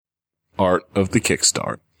Art of the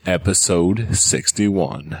Kickstart, Episode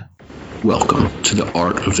 61. Welcome to the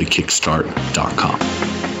artofthekickstart.com,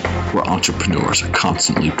 where entrepreneurs are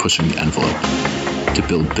constantly pushing the envelope to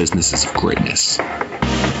build businesses of greatness.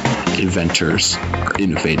 Inventors are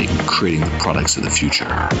innovating and creating the products of the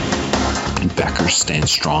future, and backers stand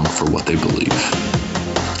strong for what they believe.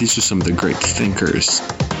 These are some of the great thinkers,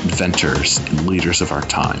 inventors, and leaders of our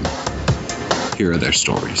time. Here are their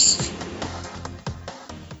stories.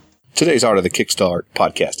 Today's Art of the Kickstart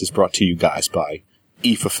podcast is brought to you guys by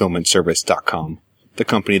eFulfillmentService.com, the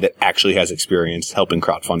company that actually has experience helping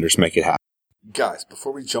crowdfunders make it happen. Guys,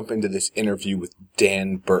 before we jump into this interview with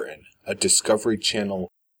Dan Burton, a Discovery Channel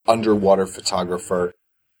underwater photographer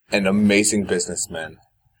and amazing businessman,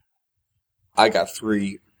 I got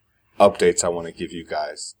 3 updates I want to give you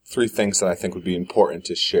guys. 3 things that I think would be important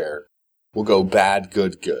to share. We'll go bad,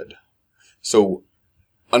 good, good. So,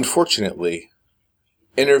 unfortunately,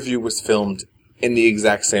 interview was filmed in the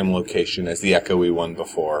exact same location as the echoey one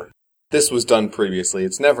before. This was done previously.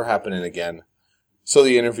 It's never happening again. So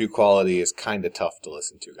the interview quality is kind of tough to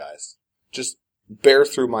listen to, guys. Just bear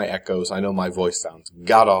through my echoes. I know my voice sounds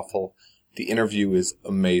god-awful. The interview is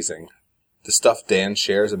amazing. The stuff Dan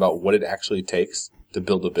shares about what it actually takes to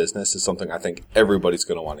build a business is something I think everybody's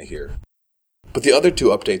going to want to hear. But the other 2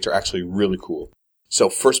 updates are actually really cool. So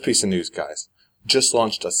first piece of news, guys. Just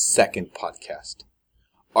launched a second podcast.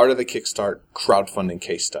 Art of the Kickstart crowdfunding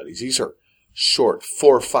case studies. These are short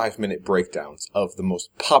 4 or 5 minute breakdowns of the most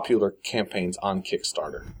popular campaigns on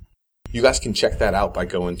Kickstarter. You guys can check that out by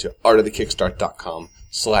going to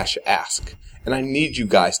artofthekickstart.com/ask. And I need you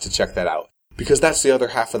guys to check that out because that's the other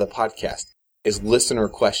half of the podcast is listener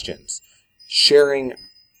questions. Sharing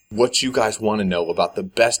what you guys want to know about the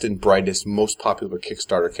best and brightest, most popular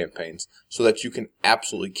Kickstarter campaigns so that you can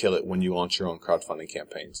absolutely kill it when you launch your own crowdfunding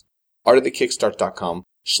campaigns.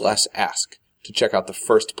 artofthekickstart.com/ask to check out the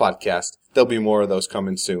first podcast. There'll be more of those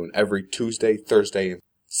coming soon, every Tuesday, Thursday, and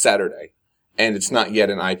Saturday. And it's not yet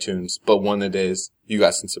in iTunes, but when it is, you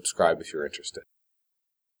guys can subscribe if you're interested.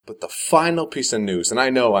 But the final piece of news, and I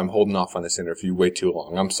know I'm holding off on this interview way too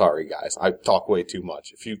long. I'm sorry, guys. I talk way too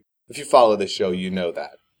much. If you follow this show, you know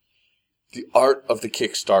that. The Art of the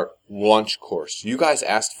Kickstart launch course. You guys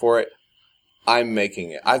asked for it. I'm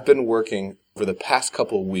making it. I've been working for the past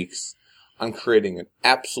couple of weeks on creating an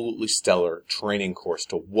absolutely stellar training course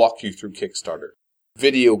to walk you through Kickstarter.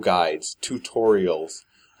 Video guides, tutorials,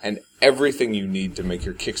 and everything you need to make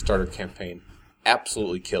your Kickstarter campaign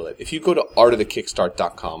absolutely kill it. If you go to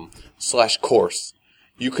artofthekickstart.com/course,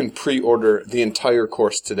 you can pre-order the entire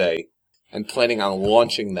course today and planning on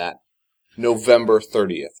launching that November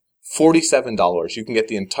 30th. $47. You can get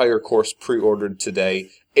the entire course pre-ordered today.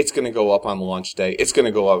 It's going to go up on launch day. It's going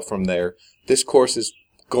to go up from there. This course is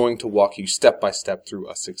going to walk you step by step through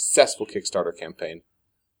a successful Kickstarter campaign.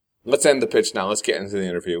 Let's end the pitch now. Let's get into the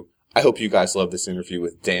interview. I hope you guys love this interview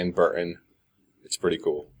with Dan Burton. It's pretty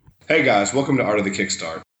cool. Hey guys, welcome to Art of the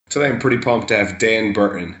Kickstart. Today I'm pretty pumped to have Dan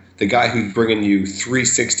Burton, the guy who's bringing you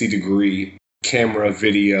 360-degree camera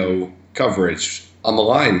video coverage on the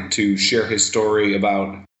line to share his story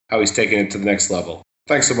about how he's taking it to the next level.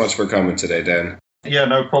 Thanks so much for coming today, Dan. Yeah,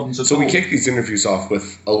 no problems at all. So we kick these interviews off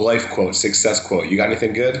with a life quote, success quote. You got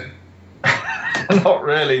anything good? Not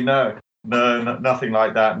really, no. No, nothing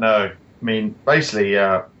like that, no. I mean, basically,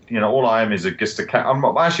 all I am is just a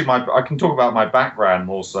I can talk about my background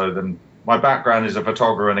more so than... My background is a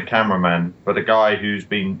photographer and a cameraman, but a guy who's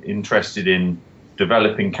been interested in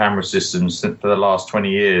developing camera systems for the last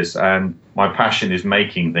 20 years, and my passion is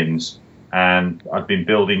making things. And I've been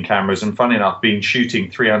building cameras, and funny enough, been shooting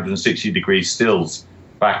 360-degree stills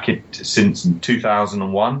since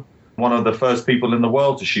 2001. One of the first people in the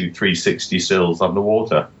world to shoot 360 stills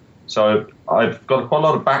underwater. So I've got quite a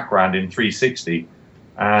lot of background in 360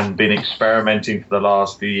 and been experimenting for the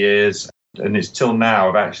last few years. And it's till now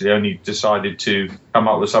I've actually only decided to come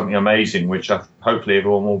up with something amazing, which hopefully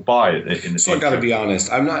everyone will buy in the future. So I got to be honest,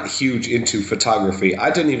 I'm not huge into photography.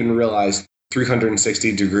 I didn't even realize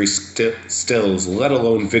 360-degree stills, let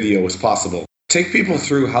alone video, is possible. Take people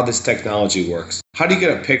through how this technology works. How do you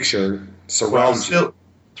get a picture surround you?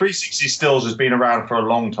 360 stills has been around for a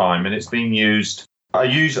long time, and it's been used.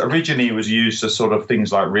 Originally, it was used for sort of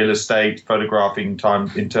things like real estate, photographing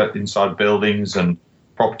inside buildings and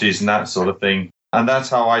properties and that sort of thing. And that's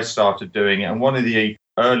how I started doing it. And one of the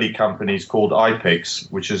early companies called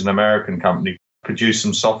iPix, which is an American company, produced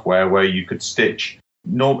some software where you could stitch.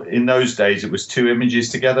 In those days, it was 2 images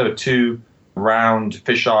together, 2 round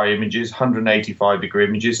fisheye images, 185-degree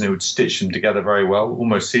images, and it would stitch them together very well,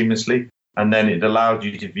 almost seamlessly. And then it allowed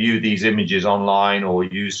you to view these images online or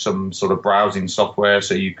use some sort of browsing software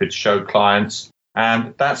so you could show clients.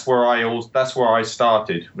 And that's where I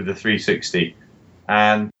started with the 360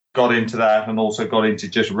 and got into that, and also got into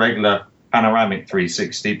just regular panoramic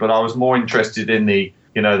 360. But I was more interested in the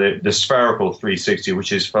spherical 360,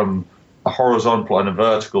 which is from a horizontal and a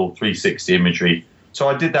vertical 360 imagery. So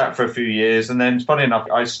I did that for a few years, and then, funny enough,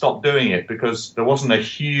 I stopped doing it because there wasn't a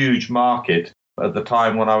huge market at the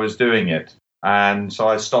time when I was doing it. And so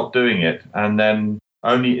I stopped doing it. And then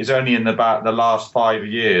it's only in about the last 5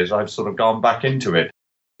 years I've sort of gone back into it.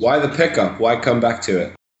 Why the pickup? Why come back to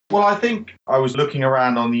it? Well, I think I was looking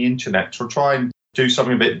around on the internet to try and do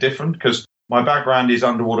something a bit different, because my background is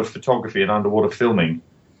underwater photography and underwater filming.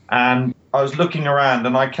 And I was looking around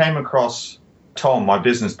and I came across Tom, my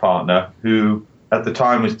business partner, who at the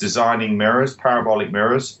time was designing mirrors, parabolic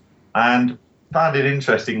mirrors, and found it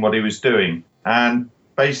interesting what he was doing. And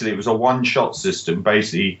basically it was a one-shot system,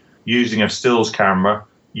 basically using a stills camera.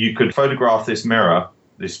 You could photograph this mirror,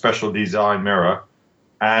 this special design mirror,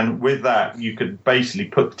 and with that you could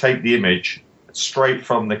basically take the image straight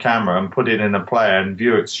from the camera and put it in a player and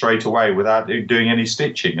view it straight away without doing any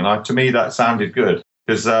stitching. And to me that sounded good,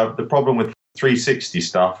 because the problem with 360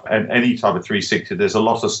 stuff, and any type of 360, there's a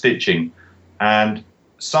lot of stitching. And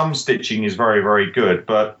some stitching is very, very good,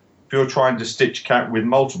 but if you're trying to stitch with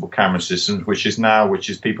multiple camera systems, which is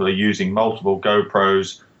people are using multiple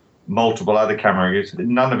GoPros, multiple other cameras,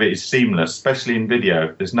 none of it is seamless, especially in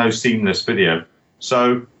video. There's no seamless video.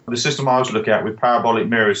 So the system I was looking at with parabolic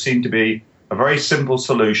mirrors seemed to be a very simple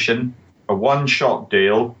solution, a one-shot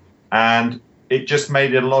deal, and it just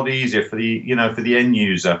made it a lot easier for the end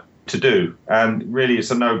user to do. And really,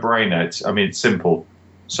 it's a no-brainer. It's simple.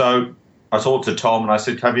 So I talked to Tom and I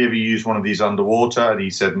said, have you ever used one of these underwater? And he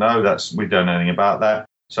said, no, we don't know anything about that.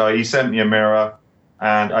 So he sent me a mirror,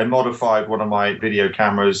 and I modified one of my video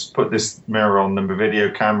cameras, put this mirror on the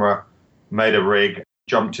video camera, made a rig,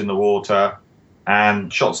 jumped in the water,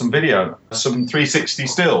 and shot some video, some 360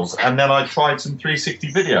 stills. And then I tried some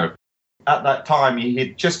 360 video. At that time,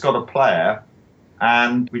 he'd just got a player,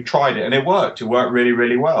 and we tried it, and it worked. It worked really,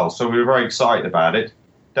 really well. So we were very excited about it.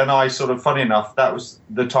 Then funny enough, that was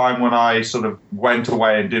the time when I sort of went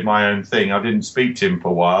away and did my own thing. I didn't speak to him for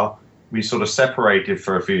a while. We sort of separated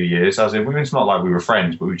for a few years. It's not like we were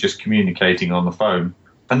friends, but we were just communicating on the phone.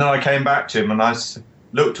 And then I came back to him and I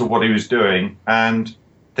looked at what he was doing and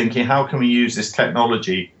thinking, how can we use this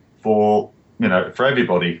technology for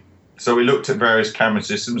everybody? So we looked at various camera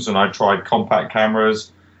systems, and I tried compact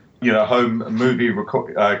cameras, home movie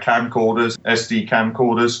camcorders, SD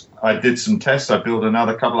camcorders. I did some tests. I built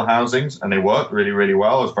another couple of housings, and they worked really, really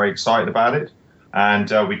well. I was very excited about it.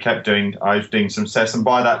 And I was doing some tests. And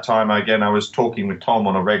by that time, again, I was talking with Tom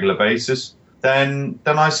on a regular basis. Then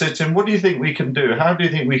I said to him, what do you think we can do? How do you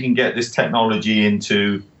think we can get this technology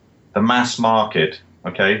into the mass market?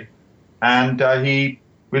 Okay. And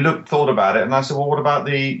thought about it. And I said, well, what about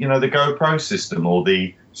the GoPro system or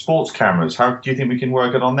the sports cameras? How do you think we can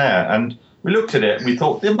work it on there? And we looked at it and we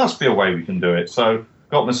thought there must be a way we can do it. So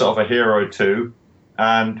got myself a Hero 2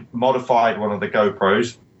 and modified one of the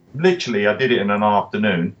GoPros. Literally, I did it in an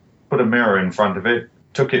afternoon, put a mirror in front of it,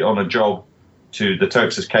 took it on a job to the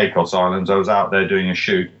Turks and Caicos Islands. I was out there doing a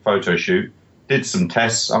photo shoot, did some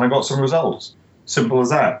tests, and I got some results. Simple as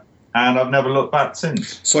that. And I've never looked back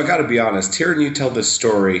since. So I got to be honest, hearing you tell this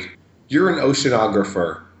story, you're an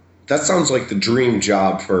oceanographer. That sounds like the dream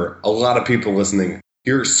job for a lot of people listening.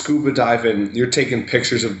 You're scuba diving, you're taking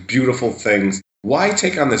pictures of beautiful things. Why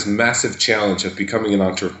take on this massive challenge of becoming an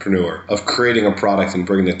entrepreneur, of creating a product and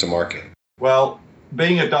bringing it to market? Well,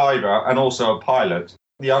 being a diver and also a pilot,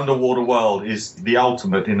 the underwater world is the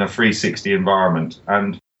ultimate in a 360 environment.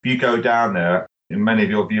 And if you go down there, and many of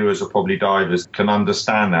your viewers are probably divers, can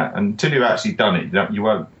understand that. Until you've actually done it, you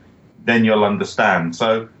won't. Then you'll understand.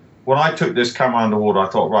 So when I took this camera underwater, I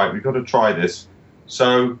thought, right, we've got to try this.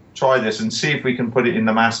 So try this and see if we can put it in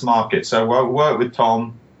the mass market. So we worked with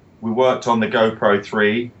Tom. We worked on the GoPro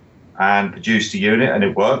 3 and produced a unit, and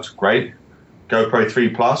it worked great. GoPro 3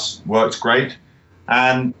 Plus works great.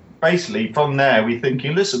 And basically from there, we're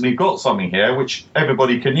thinking, listen, we've got something here which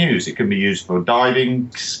everybody can use. It can be used for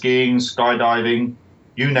diving, skiing, skydiving,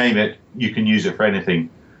 you name it, you can use it for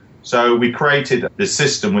anything. So we created this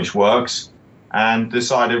system which works and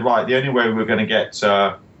decided, right, the only way we're going to get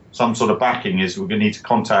some sort of backing is we're going to need to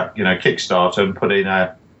contact, Kickstarter and put in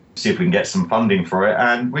see if we can get some funding for it.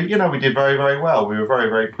 And we did very, very well. We were very,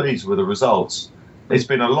 very pleased with the results. It's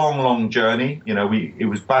been a long, long journey. It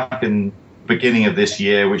was back in the beginning of this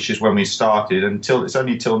year, which is when we started, it's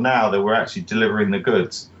only till now that we're actually delivering the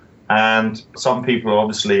goods. And some people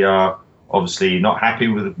obviously are obviously not happy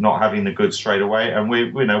with not having the goods straight away, and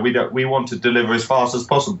we want to deliver as fast as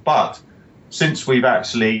possible. But since we've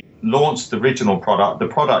actually launched the original product, the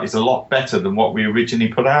product is a lot better than what we originally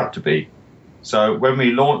put out to be. So when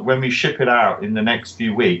we ship it out in the next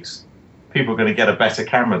few weeks, people are going to get a better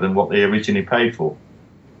camera than what they originally paid for.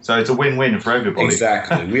 So it's a win-win for everybody.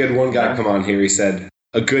 Exactly. We had one guy come on here. He said,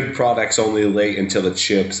 a good product's only late until it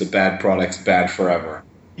ships. A bad product's bad forever.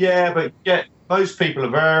 Yeah, but most people are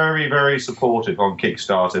very, very supportive on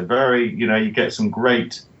Kickstarter. You get some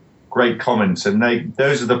great comments, and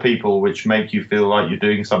those are the people which make you feel like you're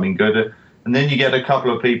doing something good. And then you get a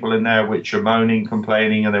couple of people in there which are moaning,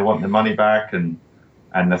 complaining, and they want their money back, and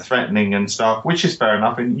they're threatening and stuff, which is fair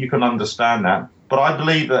enough, and you can understand that. But I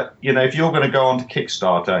believe that, if you're going to go onto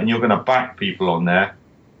Kickstarter and you're going to back people on there,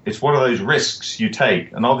 it's one of those risks you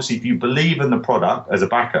take. And obviously, if you believe in the product as a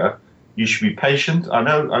backer, you should be patient. I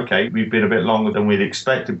know, okay, we've been a bit longer than we'd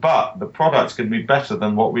expected, but the product's going to be better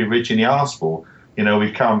than what we originally asked for.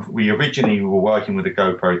 We originally were working with a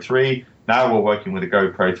GoPro 3. Now we're working with a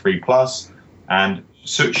GoPro 3 Plus, and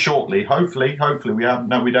shortly, hopefully, we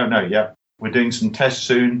don't know yet. We're doing some tests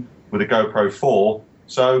soon with a GoPro 4,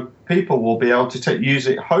 so people will be able to use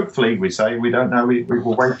it. Hopefully, we don't know. We're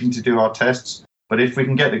waiting to do our tests, but if we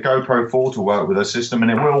can get the GoPro 4 to work with our system,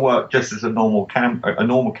 and it will work just as a normal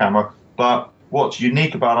camera. But what's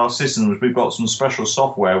unique about our system is we've got some special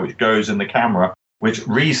software which goes in the camera, which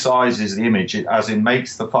resizes the image, as in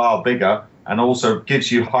makes the file bigger and also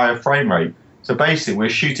gives you higher frame rate. So basically, we're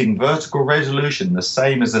shooting vertical resolution, the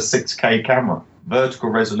same as a 6K camera. Vertical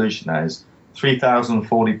resolution, that is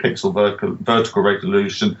 3040 pixel vertical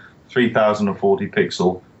resolution, 3040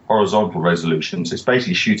 pixel horizontal resolution. So it's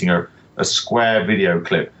basically shooting a square video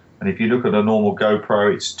clip. And if you look at a normal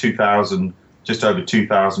GoPro, it's just over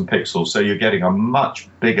 2,000 pixels. So you're getting a much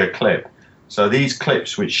bigger clip. So these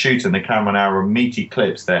clips which shoot in the camera now are meaty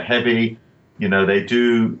clips. They're heavy. They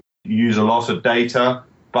do use a lot of data,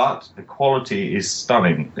 but the quality is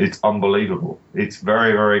stunning. It's unbelievable. It's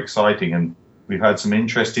very, very exciting. And we've had some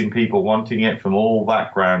interesting people wanting it from all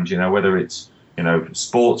backgrounds, whether it's,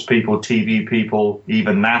 sports people, TV people,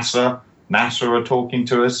 even NASA. NASA are talking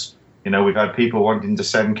to us. We've had people wanting to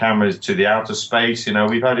send cameras to the outer space.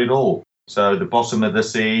 We've had it all. So the bottom of the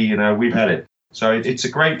sea, we've had it. So it's a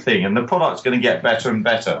great thing, and the product's going to get better and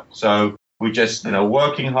better. So we're just,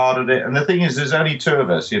 working hard at it. And the thing is, there's only two of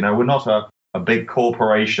us. We're not a big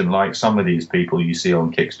corporation like some of these people you see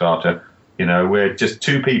on Kickstarter. We're just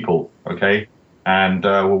two people, okay? And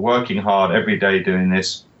we're working hard every day doing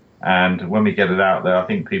this. And when we get it out there, I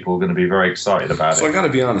think people are going to be very excited about it. So I got to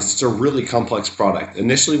be honest, it's a really complex product.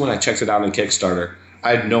 Initially, when I checked it out on Kickstarter,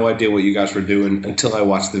 I had no idea what you guys were doing until I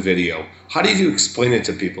watched the video. How do you explain it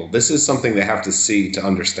to people? This is something they have to see to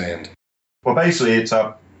understand. Well, basically, it's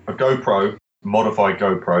a GoPro, modified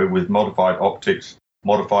GoPro with modified optics,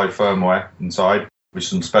 modified firmware inside, with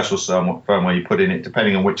some special firmware you put in it,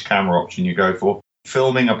 depending on which camera option you go for.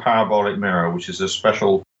 Filming a parabolic mirror, which is a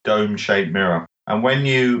special dome-shaped mirror. And when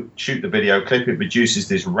you shoot the video clip, it produces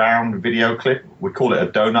this round video clip. We call it a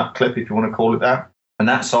donut clip, if you want to call it that. And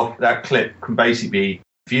that clip can basically be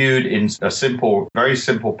viewed in a very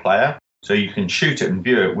simple player. So you can shoot it and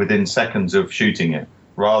view it within seconds of shooting it,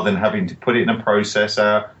 rather than having to put it in a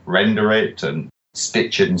processor, render it and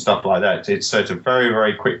stitch it and stuff like that. It's a very,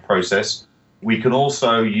 very quick process. We can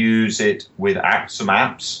also use it with some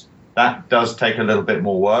apps. That does take a little bit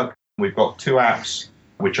more work. We've got two apps,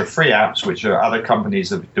 which are free apps, which are other companies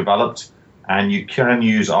have developed. And you can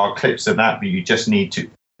use our clips in that, but you just need to,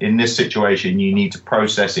 in this situation, you need to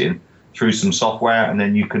process it through some software, and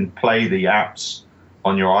then you can play the apps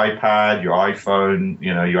on your iPad, your iPhone,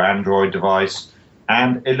 your Android device.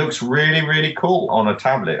 And it looks really, really cool on a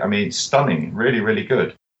tablet. I mean, it's stunning, really, really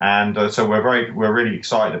good. And so we're really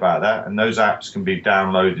excited about that. And those apps can be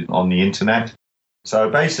downloaded on the internet. So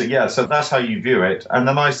basically, so that's how you view it. And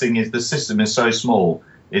the nice thing is the system is so small.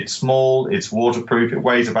 It's small, it's waterproof, it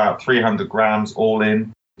weighs about 300 grams all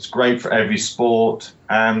in. It's great for every sport,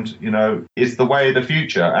 and, it's the way of the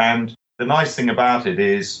future. And the nice thing about it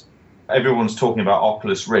is everyone's talking about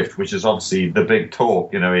Oculus Rift, which is obviously the big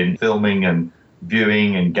talk, in filming and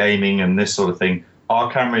viewing and gaming and this sort of thing.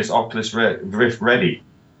 Our camera is Oculus Rift ready.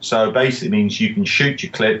 So basically it means you can shoot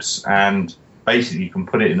your clips, and basically you can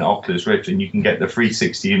put it in Oculus Rift and you can get the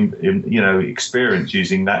 360 experience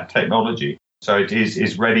using that technology. So it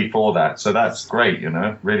is ready for that. So that's great,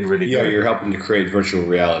 really, really good. Yeah, you're helping to create virtual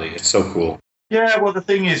reality. It's so cool. Yeah, well, the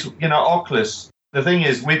thing is, Oculus, the thing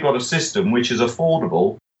is we've got a system which is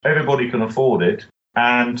affordable. Everybody can afford it.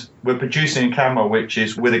 And we're producing a camera which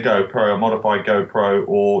is with a GoPro, a modified GoPro,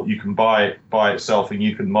 or you can buy it by itself and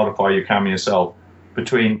you can modify your camera yourself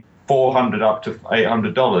between $400 up to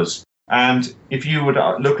 $800. And if you would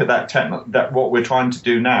look at that what we're trying to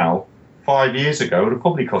do now, 5 years ago, it would have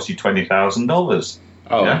probably cost you $20,000.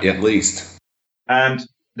 Oh, yeah, at least. And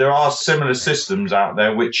there are similar systems out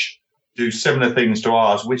there which do similar things to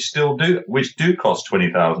ours, which do cost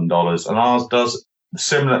 $20,000, and ours does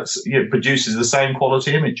similar, produces the same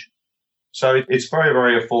quality image. So it's very,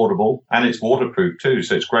 very affordable, and it's waterproof too.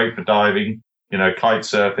 So it's great for diving, kite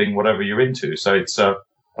surfing, whatever you're into. So it's a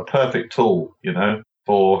perfect tool,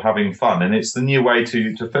 for having fun, and it's the new way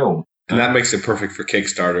to film. And that makes it perfect for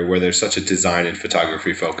Kickstarter, where there's such a design and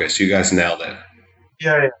photography focus. You guys nailed it.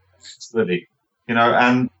 Yeah, absolutely.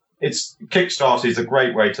 And Kickstarter is a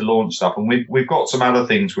great way to launch stuff, and we've got some other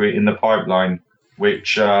things in the pipeline,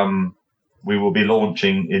 which we will be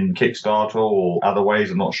launching in Kickstarter or other ways.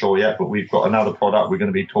 I'm not sure yet, but we've got another product we're going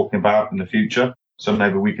to be talking about in the future. So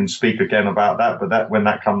maybe we can speak again about that. But when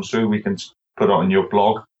that comes through, we can put it on your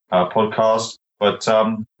blog, podcast. But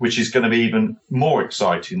which is going to be even more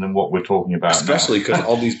exciting than what we're talking about. Especially because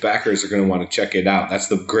all these backers are going to want to check it out. That's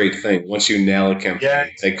the great thing. Once you nail a campaign,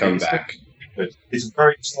 they come back. It's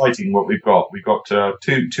very exciting what we've got. We've got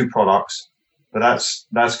two products, but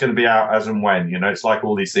that's going to be out as and when. It's like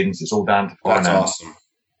all these things. It's all down to finance. That's awesome.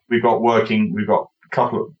 We've got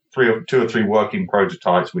two or three working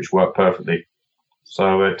prototypes which work perfectly.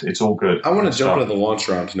 So it's all good. I want to jump into the launch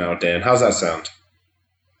round now, Dan. How's that sound?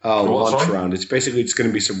 Launch round. It's going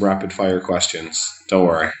to be some rapid fire questions. Don't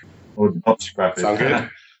worry. Or not rapid. Sound good?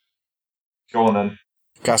 Go on then.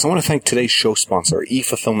 Guys, I want to thank today's show sponsor,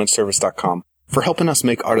 eFulfillmentService.com, for helping us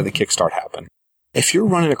make Art of the Kickstart happen. If you're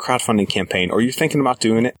running a crowdfunding campaign or you're thinking about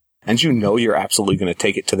doing it, and you're absolutely going to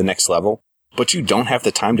take it to the next level, but you don't have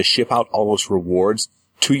the time to ship out all those rewards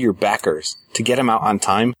to your backers to get them out on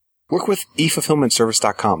time, work with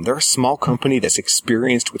eFulfillmentService.com. They're a small company that's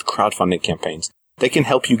experienced with crowdfunding campaigns. They can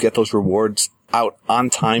help you get those rewards out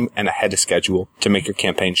on time and ahead of schedule to make your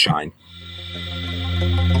campaign shine.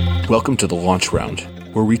 Welcome to the launch round,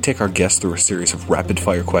 where we take our guests through a series of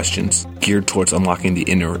rapid-fire questions geared towards unlocking the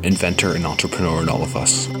inner inventor and entrepreneur in all of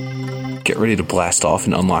us. Get ready to blast off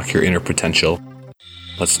and unlock your inner potential.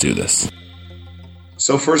 Let's do this.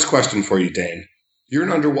 So first question for you, Dane. You're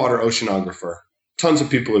an underwater oceanographer. Tons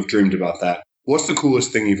of people have dreamed about that. What's the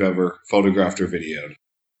coolest thing you've ever photographed or videoed?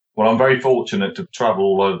 Well, I'm very fortunate to travel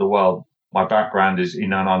all over the world. My background is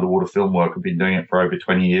in underwater film work. I've been doing it for over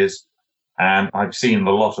 20 years. And I've seen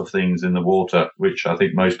a lot of things in the water, which I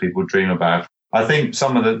think most people dream about. I think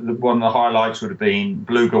one of the highlights would have been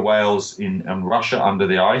beluga whales in Russia under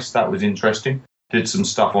the ice. That was interesting. Did some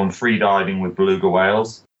stuff on free diving with beluga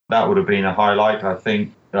whales. That would have been a highlight. I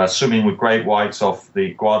think swimming with great whites off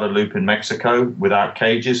the Guadalupe in Mexico without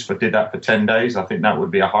cages, but did that for 10 days. I think that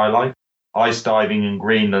would be a highlight. Ice diving in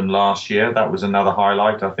Greenland last year, that was another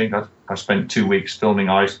highlight. I think I spent 2 weeks filming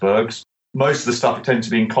icebergs. Most of the stuff tends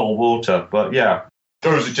to be in cold water, but yeah,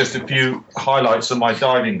 those are just a few highlights of my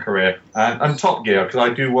diving career. And Top Gear, because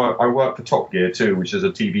I work for Top Gear too, which is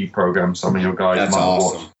a TV program some of your guys might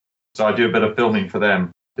watch. So I do a bit of filming for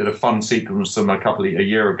them. Did a fun sequence with them a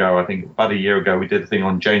year ago. I think about a year ago, we did a thing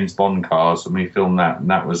on James Bond cars, and we filmed that, and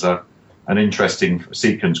that was an interesting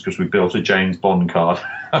sequence because we built a James Bond car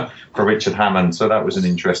for Richard Hammond. So that was an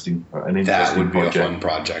interesting project. That would be a fun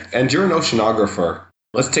project. And you're an oceanographer.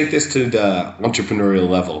 Let's take this to the entrepreneurial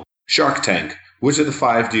level. Shark Tank. Which of the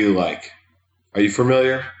 5 do you like? Are you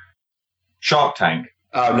familiar? Shark Tank.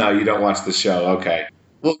 Oh, no, you don't watch the show. Okay.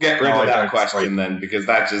 We'll get rid of that question then, because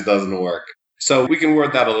that just doesn't work. So we can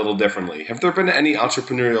word that a little differently. Have there been any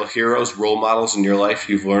entrepreneurial heroes, role models in your life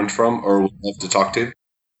you've learned from or would love to talk to?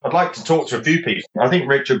 I'd like to talk to a few people. I think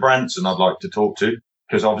Richard Branson I'd like to talk to,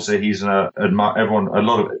 because obviously he's most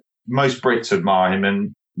Brits admire him,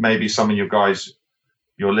 and maybe some of you guys,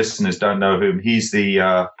 your listeners, don't know him. He's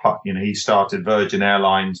he started Virgin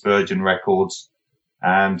Airlines, Virgin Records,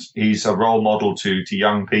 and he's a role model to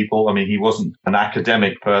young people. I mean, he wasn't an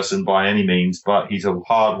academic person by any means, but he's a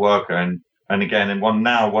hard worker and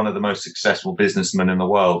one of the most successful businessmen in the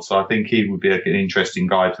world. So I think he would be an interesting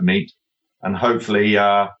guy to meet, and hopefully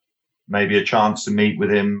maybe a chance to meet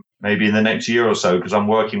with him maybe in the next year or so, because I'm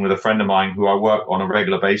working with a friend of mine who I work on a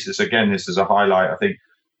regular basis. Again, this is a highlight. I think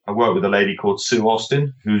I work with a lady called Sue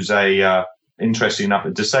Austin, who's interesting enough,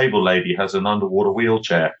 a disabled lady, has an underwater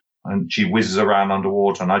wheelchair, and she whizzes around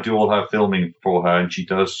underwater, and I do all her filming for her, and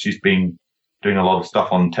she's been doing a lot of stuff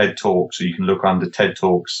on TED Talks, so you can look under TED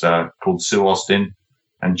Talks called Sue Austin,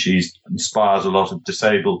 and she inspires a lot of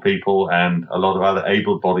disabled people and a lot of other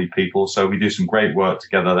able-bodied people. So we do some great work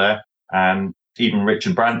together there. And even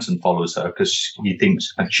Richard Branson follows her because he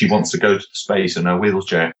thinks she wants to go to space in her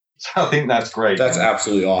wheelchair. So I think that's great. That's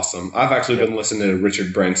absolutely awesome. I've actually been listening to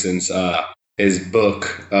Richard Branson's his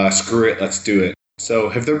book, Screw It, Let's Do It. So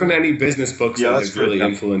have there been any business books that have really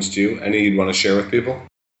influenced you? Any you'd want to share with people?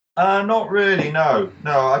 Not really, no.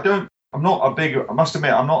 No, I don't. I must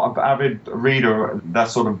admit, I'm not an avid reader of that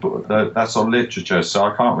sort of literature, so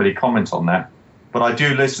I can't really comment on that. But I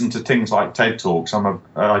do listen to things like TED Talks.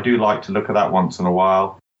 I do like to look at that once in a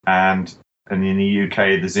while. And in the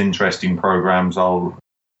UK, there's interesting programs.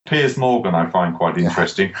 Piers Morgan I find quite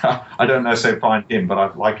interesting. I don't necessarily find him, but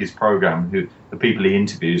I like his program, the people he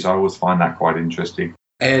interviews. I always find that quite interesting.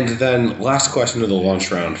 And then last question of the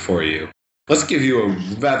lunch round for you. Let's give you a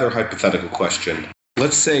rather hypothetical question.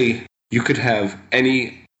 Let's say you could have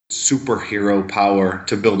any superhero power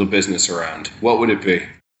to build a business around. What would it be?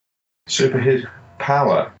 Superhero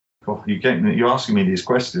power? Oh, you're asking me these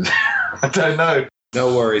questions. I don't know.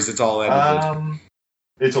 No worries. It's all edited.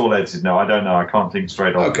 It's all edited. No, I don't know. I can't think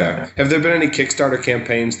straight off. Okay. Have there been any Kickstarter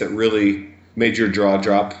campaigns that really made your jaw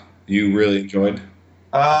drop? You really enjoyed?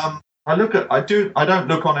 I don't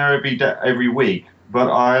look on every week,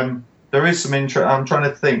 but there is some interest. I'm trying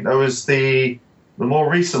to think. There was the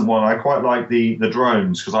more recent one. I quite like the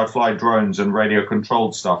drones because I fly drones and radio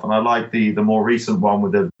controlled stuff, and I like the more recent one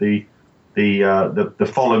with the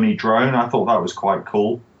follow me drone. I thought that was quite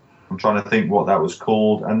cool. I'm trying to think what that was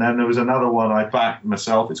called. And then there was another one I backed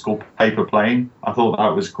myself. It's called Paper Plane. I thought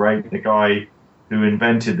that was great. The guy who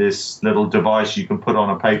invented this little device you can put on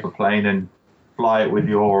a paper plane and fly it with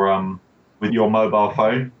your mobile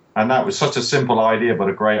phone. And that was such a simple idea, but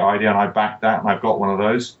a great idea. And I backed that, and I've got one of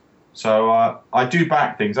those. So I do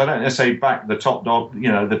back things. I don't necessarily back the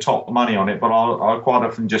top money on it, but I'll quite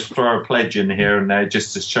often just throw a pledge in here and there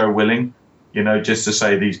just to show willing, just to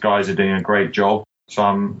say these guys are doing a great job. So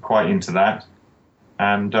I'm quite into that.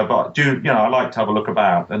 And but I like to have a look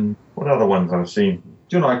about. And what other ones I've seen?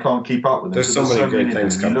 I can't keep up with them. There's so many great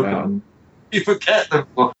things coming out. You forget them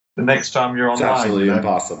the next time you're online. It's absolutely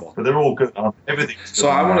impossible. But they're all good. Everything's good. So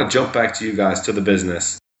I want to jump back to you guys, to the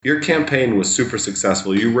business. Your campaign was super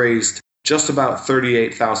successful. You raised just about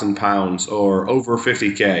 £38,000 or over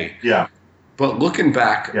 50K. Yeah. But looking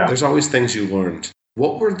back, there's always things you learned.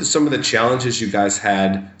 What were some of the challenges you guys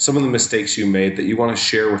had, some of the mistakes you made that you want to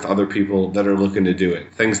share with other people that are looking to do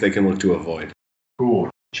it, things they can look to avoid? Cool.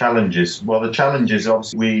 Challenges. Well, the challenges,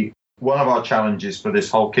 obviously, one of our challenges for this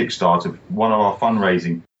whole Kickstarter, one of our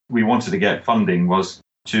fundraising, we wanted to get funding was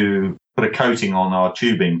to put a coating on our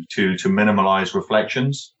tubing to minimize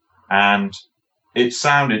reflections. And it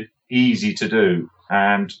sounded easy to do.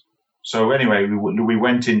 And so anyway, we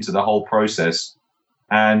went into the whole process.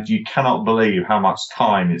 And you cannot believe how much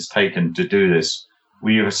time it's taken to do this.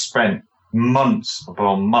 We have spent months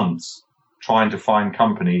upon months trying to find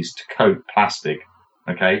companies to coat plastic.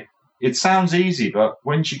 Okay. It sounds easy, but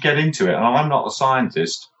once you get into it, and I'm not a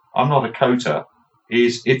scientist, I'm not a coater,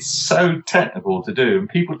 it's so technical to do and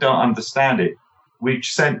people don't understand it. We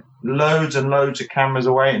sent loads and loads of cameras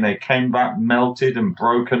away and they came back melted and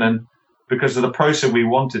broken. And because of the process we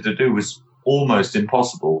wanted to do was almost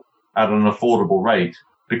impossible at an affordable rate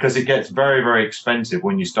because it gets very, very expensive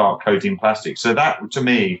when you start coating plastic. So that, to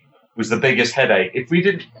me, was the biggest headache. If we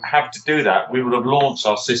didn't have to do that, we would have launched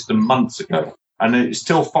our system months ago. And it's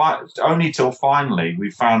only till finally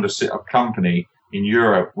we found a company in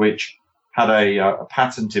Europe which had a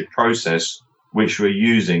patented process which we're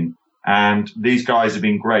using. And these guys have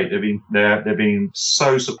been great. They've been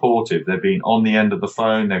so supportive. They've been on the end of the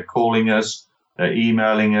phone. They're calling us. They're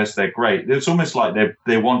emailing us. They're great. It's almost like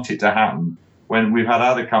they want it to happen. When we've had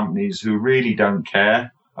other companies who really don't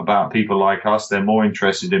care about people like us, they're more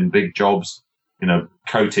interested in big jobs,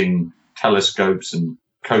 coating telescopes and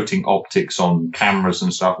coating optics on cameras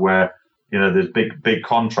and stuff where, there's big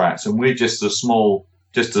contracts. And we're just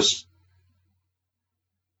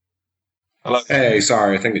Hello? Hey,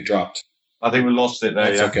 sorry. I think it dropped. I think we lost it there.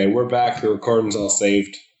 That's okay. We're back. The recording's all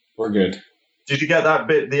saved. We're good. Did you get that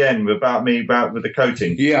bit at the end with the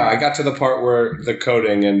coating? Yeah, I got to the part where the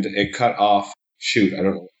coating and it cut off. Shoot, I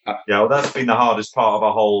don't know. Yeah, well, that's been the hardest part of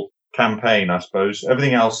our whole campaign, I suppose.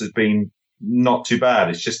 Everything else has been not too bad.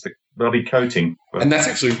 It's just the bloody coating. And that's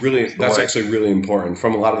actually really important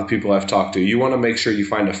from a lot of the people I've talked to. You want to make sure you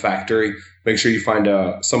find a factory, make sure you find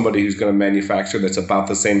somebody who's going to manufacture that's about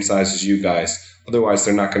the same size as you guys. Otherwise,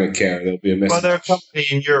 they're not going to care. There'll be a Well, they're a company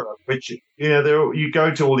in Europe, which, you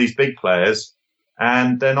go to all these big players,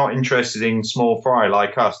 and they're not interested in small fry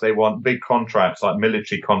like us. They want big contracts, like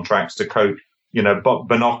military contracts, to coat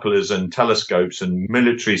binoculars and telescopes and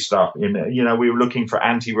military stuff. We were looking for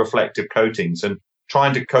anti-reflective coatings, and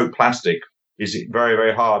trying to coat plastic is very,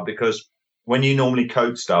 very hard, because when you normally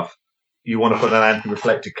coat stuff, you want to put an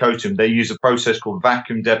anti-reflective coating. They use a process called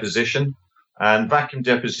vacuum deposition, and vacuum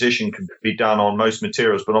deposition can be done on most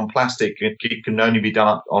materials, but on plastic, it can only be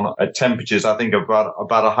done at temperatures, I think, about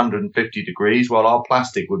 150 degrees, while our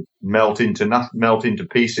plastic would melt into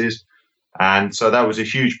pieces. And so that was a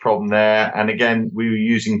huge problem there. And again, we were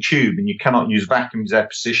using tube, and you cannot use vacuum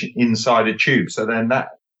deposition inside a tube. So then that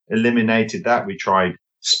eliminated that. We tried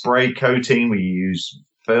spray coating. We used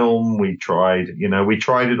film. We tried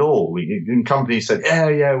it all. And companies said,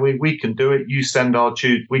 yeah, we can do it. You send our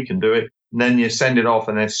tube, we can do it. And then you send it off,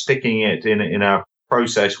 and they're sticking it in a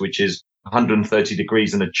process which is 130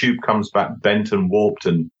 degrees, and the tube comes back bent and warped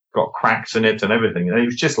and got cracks in it and everything. And it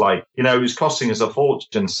was just like, it was costing us a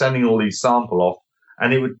fortune sending all these sample off,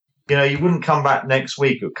 and it would, you wouldn't come back next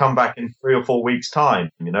week. It would come back in 3 or 4 weeks time,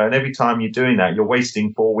 and every time you're doing that, you're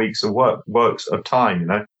wasting 4 weeks of works of time,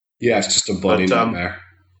 Yeah, it's just a bloody nightmare.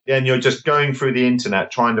 Yeah, and you're just going through the internet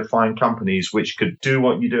trying to find companies which could do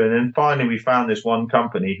what you do. And then finally we found this one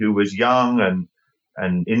company who was young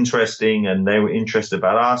and interesting, and they were interested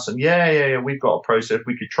about us. And yeah, we've got a process,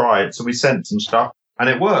 we could try it. So we sent some stuff, and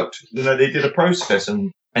it worked. They did a process,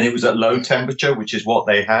 and it was at low temperature, which is what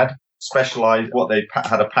they had specialized, what they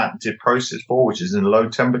had a patented process for, which is in low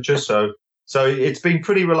temperature. So it's been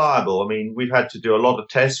pretty reliable. I mean, we've had to do a lot of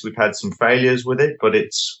tests. We've had some failures with it, but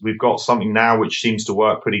we've got something now which seems to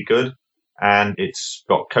work pretty good. And it's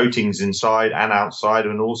got coatings inside and outside.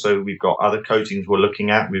 And also we've got other coatings we're looking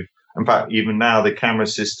at. In fact, even now the camera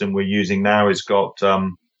system we're using now has got,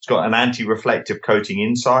 it's got an anti-reflective coating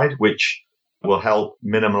inside, which will help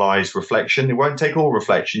minimize reflection. It won't take all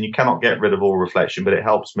reflection. You cannot get rid of all reflection, but it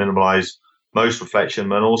helps minimize most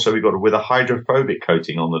reflection. And also we've got with a hydrophobic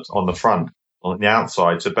coating on the front, on the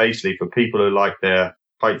outside. So basically for people who like their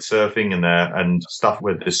kite surfing and stuff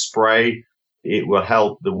with the spray, it will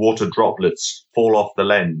help the water droplets fall off the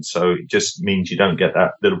lens. So it just means you don't get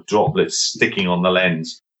that little droplets sticking on the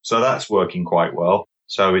lens. So that's working quite well.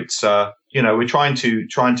 So it's, we're trying to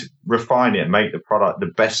refine it and make the product the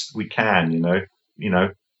best we can,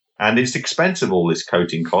 and it's expensive, all this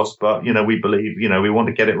coating cost, but, we believe, we want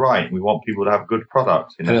to get it right. We want people to have a good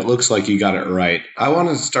product. And it looks like you got it right. I want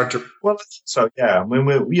to start to. Well, so yeah, I mean,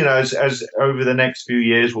 as over the next few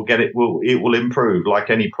years, it will improve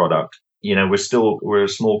like any product. We're a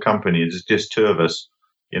small company. There's just 2 of us,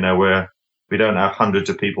 we don't have hundreds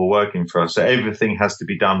of people working for us. So everything has to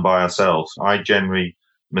be done by ourselves. I do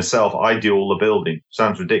all the building.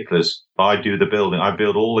 Sounds ridiculous, but I do the building. I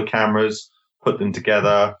build all the cameras, put them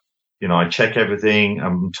together. I check everything.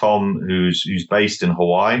 Tom, who's based in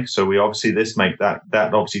Hawaii. So we obviously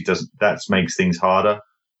that makes things harder,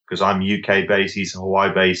 because I'm UK based. He's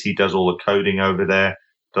Hawaii based. He does all the coding over there,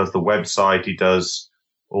 does the website. He does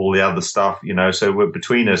all the other stuff, so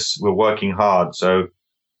between us, we're working hard. So,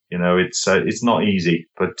 it's not easy,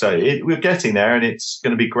 but we're getting there, and it's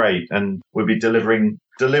going to be great. And we'll be delivering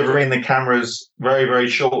the cameras very, very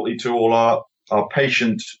shortly to all our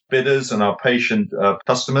patient bidders and our patient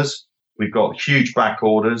customers. We've got huge back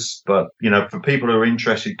orders, but, for people who are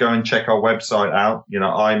interested, go and check our website out,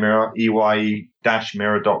 iMirror,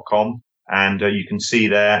 EYE-mirror.com. And you can see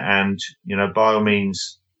there, and, by all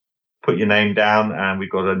means, put your name down. And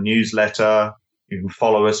we've got a newsletter. You can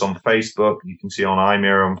follow us on Facebook. You can see on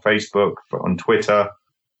iMirror on Facebook, on Twitter.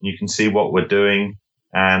 You can see what we're doing.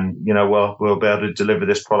 And, we'll be able to deliver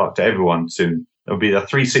this product to everyone soon. It'll be a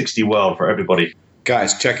 360 world for everybody.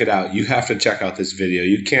 Guys, check it out. You have to check out this video.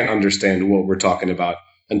 You can't understand what we're talking about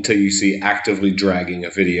until you see actively dragging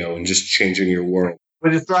a video and just changing your world.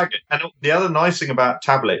 But it's dragging. And the other nice thing about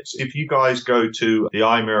tablets, if you guys go to the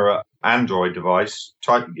iMirror Android device,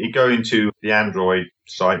 go into the Android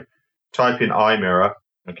site, type in iMirror,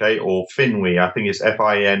 okay, or Finwe. I think it's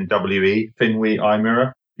Finwe, Finwe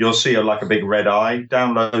iMirror. You'll see like a big red eye.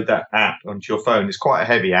 Download that app onto your phone. It's quite a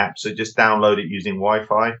heavy app, so just download it using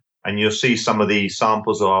Wi-Fi, and you'll see some of the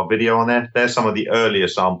samples of our video on there. There's some of the earlier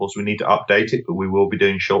samples. We need to update it, but we will be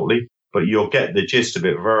doing shortly. But you'll get the gist of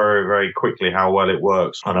it very, very quickly, how well it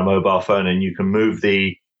works on a mobile phone. And you can move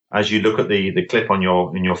as you look at the clip on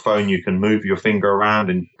your phone, you can move your finger around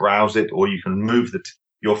and browse it, or you can move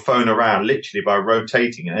your phone around literally by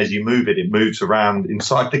rotating it. As you move it, it moves around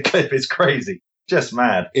inside the clip. It's crazy. Just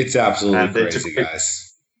mad. It's absolutely crazy,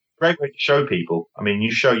 guys. Great way to show people. I mean,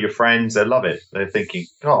 you show your friends, they love it. They're thinking,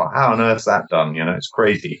 God, how on earth's that done? It's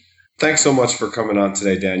crazy. Thanks so much for coming on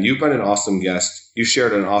today, Dan. You've been an awesome guest. You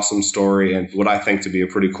shared an awesome story and what I think to be a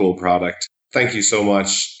pretty cool product. Thank you so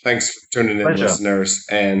much. Thanks for tuning in, Pleasure. listeners.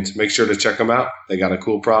 And make sure to check them out. They got a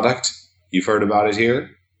cool product. You've heard about it here.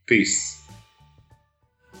 Peace.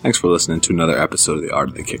 Thanks for listening to another episode of The Art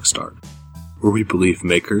of the Kickstart, where we believe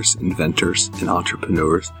makers, inventors, and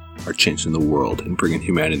entrepreneurs are changing the world and bringing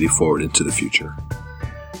humanity forward into the future.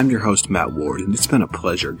 I'm your host, Matt Ward, and it's been a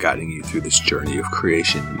pleasure guiding you through this journey of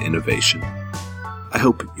creation and innovation. I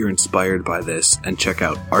hope you're inspired by this and check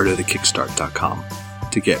out artofthekickstart.com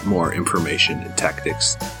to get more information and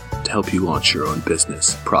tactics to help you launch your own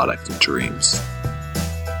business, product, and dreams.